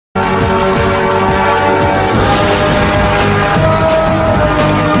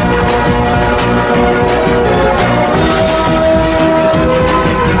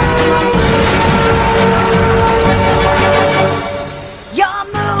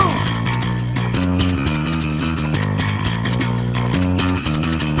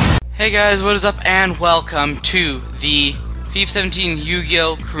Hey guys, what is up and welcome to the FIFA 17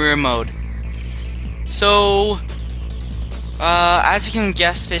 Yu-Gi-Oh! Career Mode. So, as you can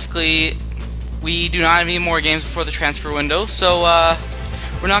guess, basically, we do not have any more games before the transfer window, so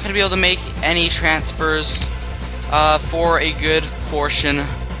we're not going to be able to make any transfers for a good portion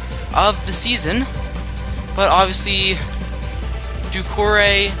of the season. But obviously,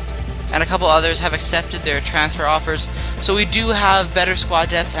 Yugioh and a couple others have accepted their transfer offers, so we do have better squad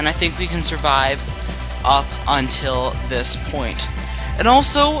depth, and I think we can survive up until this point. And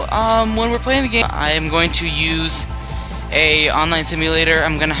also, when we're playing the game, I am going to use a online simulator.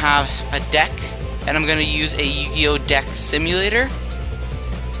 I'm going to have a deck, and I'm going to use a Yu-Gi-Oh! Deck simulator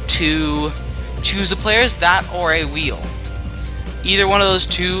to choose the players, that or a wheel. Either one of those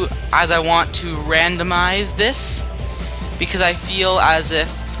two, as I want to randomize this, because I feel as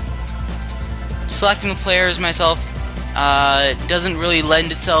if selecting the players myself doesn't really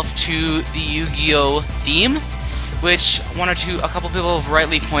lend itself to the Yu-Gi-Oh! Theme, which a couple people have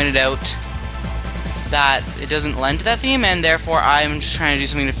rightly pointed out that it doesn't lend to that theme, and therefore I'm just trying to do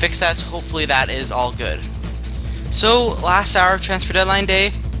something to fix that, so hopefully that is all good. So, last hour of transfer deadline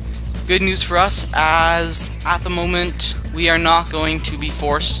day, good news for us, as at the moment we are not going to be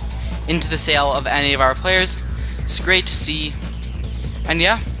forced into the sale of any of our players. It's great to see, and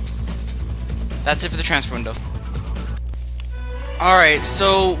yeah, that's it for the transfer window. Alright,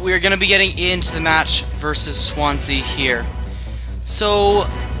 so we're going to be getting into the match versus Swansea here. So,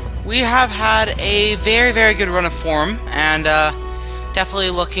 we have had a very, very good run of form, and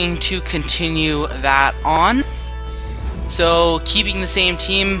definitely looking to continue that on. So, keeping the same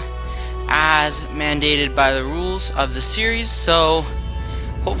team as mandated by the rules of the series, so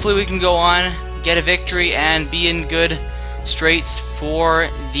hopefully we can go on, get a victory, and be in good straits for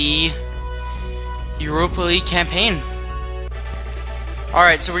the Europa League campaign.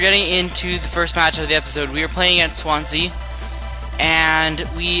 Alright, so we're getting into the first match of the episode. We are playing against Swansea, and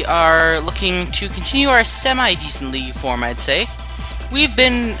we are looking to continue our semi-decent league form, I'd say. We've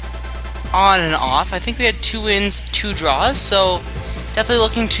been on and off. I think we had 2 wins, 2 draws, so definitely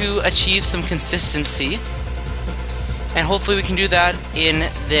looking to achieve some consistency, and hopefully we can do that in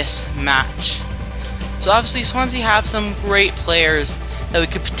this match. So obviously Swansea have some great players that we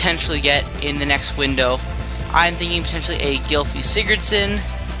could potentially get in the next window. I'm thinking potentially a Gylfi Sigurdsson.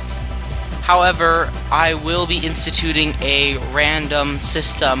 However, I will be instituting a random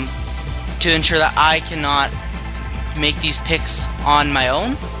system to ensure that I cannot make these picks on my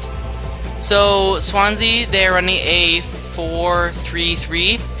own. So Swansea, they're running a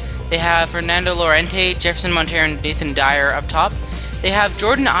 4-3-3. They have Fernando Llorente, Jefferson Montero, and Nathan Dyer up top. They have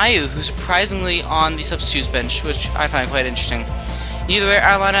Jordan Ayew, who's surprisingly on the substitutes bench, which I find quite interesting. Either way,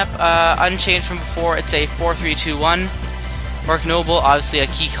 our lineup, unchanged from before, it's a 4-3-2-1. Mark Noble, obviously a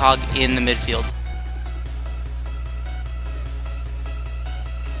key cog in the midfield.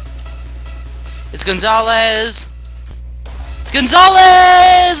 It's Gonzalez! It's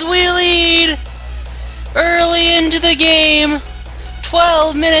Gonzalez! We lead! Early into the game,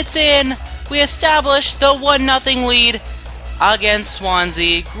 12 minutes in, we establish the 1-0 lead against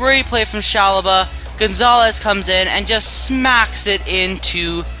Swansea. Great play from Shalaba. Gonzalez comes in and just smacks it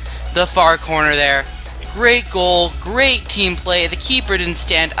into the far corner there. Great goal, great team play. The keeper didn't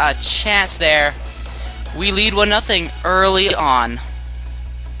stand a chance there. We lead 1-0 early on.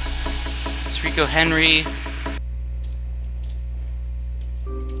 It's Rico Henry.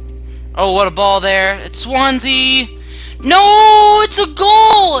 Oh, what a ball there. It's Swansea. No, it's a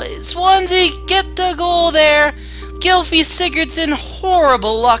goal. Swansea get the goal there. Gylfi Sigurdsson,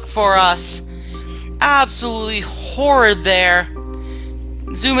 horrible luck for us. Absolutely horrid there.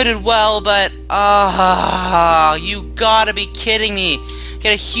 Zuma did well, but you gotta be kidding me.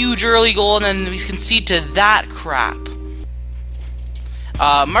 Get a huge early goal and then we concede to that crap.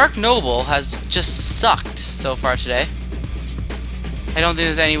 Mark Noble has just sucked so far today. I don't think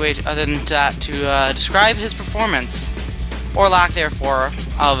there's any way other than that to describe his performance, or lack therefore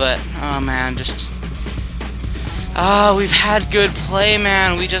of it. Oh man, just we've had good play,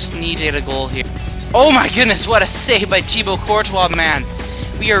 man. We just need to get a goal here. Oh my goodness, what a save by Thibaut Courtois, man.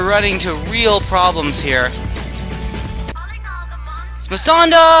 We are running into real problems here. It's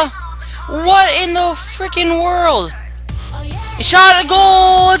Masanda! What in the freaking world? He shot a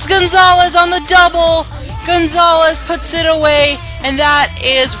goal! It's Gonzalez on the double! Gonzalez puts it away, and that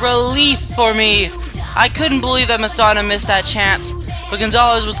is relief for me. I couldn't believe that Masanda missed that chance, but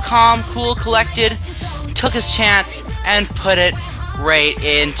Gonzalez was calm, cool, collected, took his chance, and put it right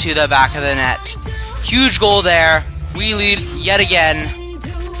into the back of the net. Huge goal there. We lead yet again.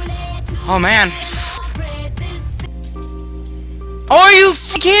 Oh man. Are you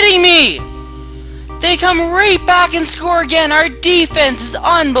kidding me? They come right back and score again. Our defense is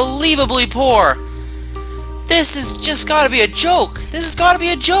unbelievably poor. This has just gotta be a joke. This has gotta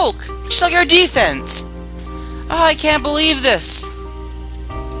be a joke. Just like our defense. Oh, I can't believe this.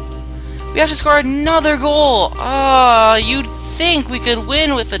 We have to score another goal. You'd think we could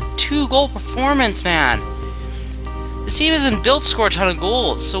win with a 2-goal performance, man. This team isn't built to score a ton of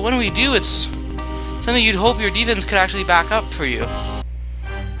goals, so when we do, it's something you'd hope your defense could actually back up for you.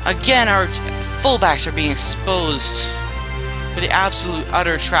 Again, our fullbacks are being exposed for the absolute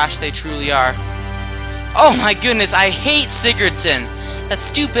utter trash they truly are. Oh my goodness, I hate Sigurdsson, that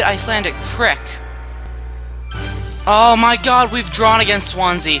stupid Icelandic prick. Oh my god, we've drawn against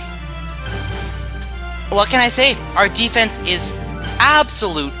Swansea. What can I say? Our defense is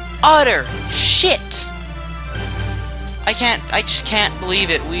absolute utter shit. I just can't believe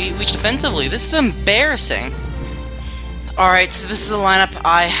it. We defensively, this is embarrassing. Alright, so this is the lineup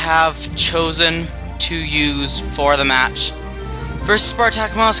I have chosen to use for the match. Versus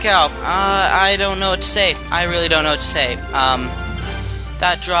Spartak Moscow. I don't know what to say. I really don't know what to say.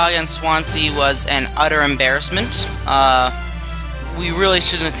 That draw against Swansea was an utter embarrassment. We really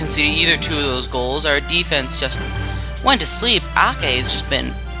shouldn't have conceded either 2 of those goals. Our defense just went to sleep. Ake has just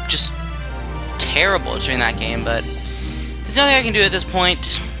been terrible during that game, but there's nothing I can do at this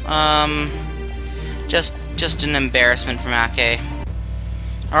point. Just an embarrassment from Ake.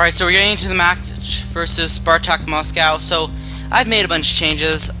 Alright, so we're getting into the match versus Spartak Moscow. So I've made a bunch of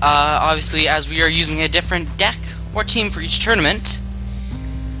changes, obviously, as we are using a different deck or team for each tournament.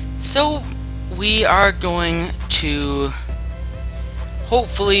 So we are going to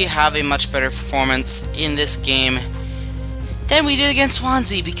hopefully have a much better performance in this game than we did against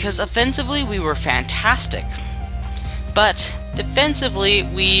Swansea, because offensively we were fantastic, but defensively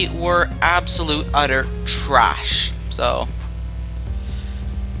we were absolute utter trash. So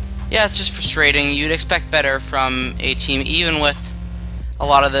yeah, it's just frustrating. You'd expect better from a team, even with a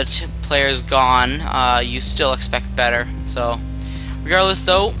lot of the players gone. You still expect better. So regardless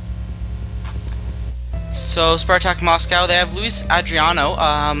though, so Spartak Moscow, they have Luis Adriano.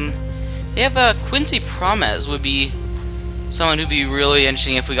 They have Quincy Promes, would be someone who'd be really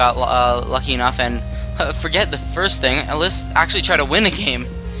interesting if we got lucky enough. And forget the first thing, let's actually try to win a game.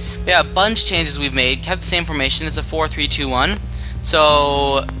 Yeah, a bunch of changes we've made. Kept the same formation. It's a 4-3-2-1.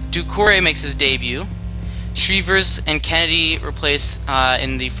 So Doucouré makes his debut. Shrevers and Kennedy replace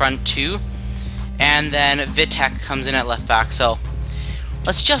in the front 2. And then Vitek comes in at left back. So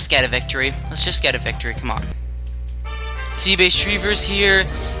let's just get a victory. Let's just get a victory. Come on. Seabay Shrevers here.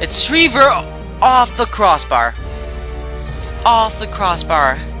 It's Shrever off the crossbar. Off the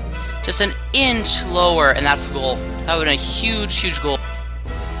crossbar. Just an inch lower, and that's a goal. That would have been a huge, huge goal.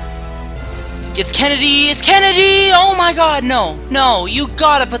 It's Kennedy! It's Kennedy! Oh my god, no. No, you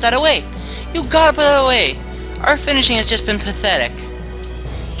gotta put that away. You gotta put that away. Our finishing has just been pathetic.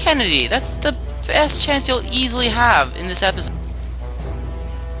 Kennedy, that's the best chance you'll easily have in this episode.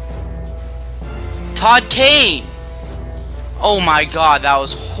 Todd Kane! Oh my god, that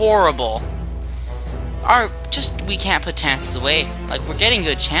was horrible. We can't put chances away. Like, we're getting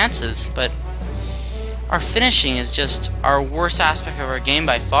good chances, but our finishing is just our worst aspect of our game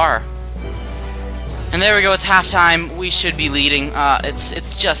by far. And there we go, it's halftime. We should be leading.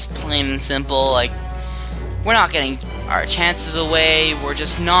 It's just plain and simple. Like, we're not getting our chances away. We're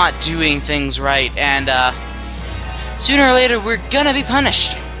just not doing things right, and sooner or later we're gonna be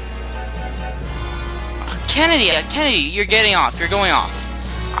punished. Kennedy, you're getting off. You're going off.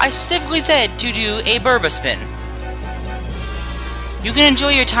 I specifically said to do a Burba spin. You can enjoy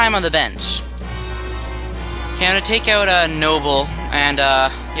your time on the bench. Okay, I'm gonna take out Noble, and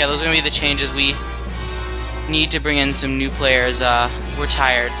yeah, those are gonna be the changes. We need to bring in some new players. We're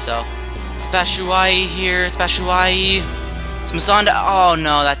tired, so Spashuai here, Spashuai. Smasonda. Oh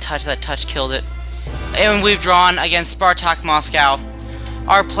no, that touch killed it. And we've drawn against Spartak Moscow.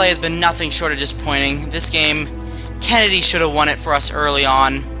 Our play has been nothing short of disappointing. This game, Kennedy should have won it for us early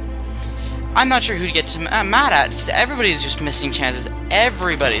on. I'm not sure who to get mad at, because everybody's just missing chances.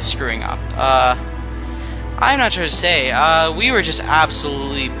 Everybody's screwing up. I'm not sure to say. We were just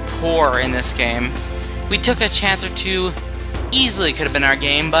absolutely poor in this game. We took a chance or two. Easily could have been our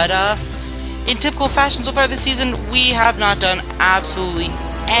game, but in typical fashion so far this season, we have not done absolutely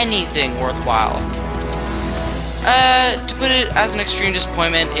anything worthwhile. To put it as an extreme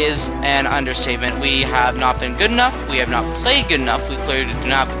disappointment is an understatement. We have not been good enough, we have not played good enough, we clearly do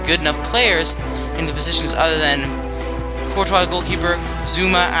not have good enough players in the positions other than Courtois goalkeeper,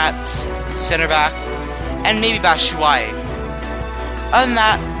 Zuma at center back, and maybe Batshuayi. Other than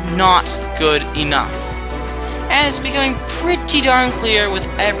that, not good enough. and it's becoming pretty darn clear with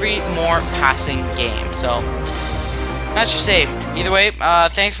every more passing game. So, that's your save. Either way,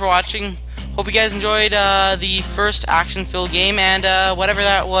 thanks for watching. Hope you guys enjoyed the first action-filled game, and whatever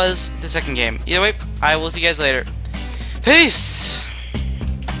that was, the second game. Either way, I will see you guys later. Peace!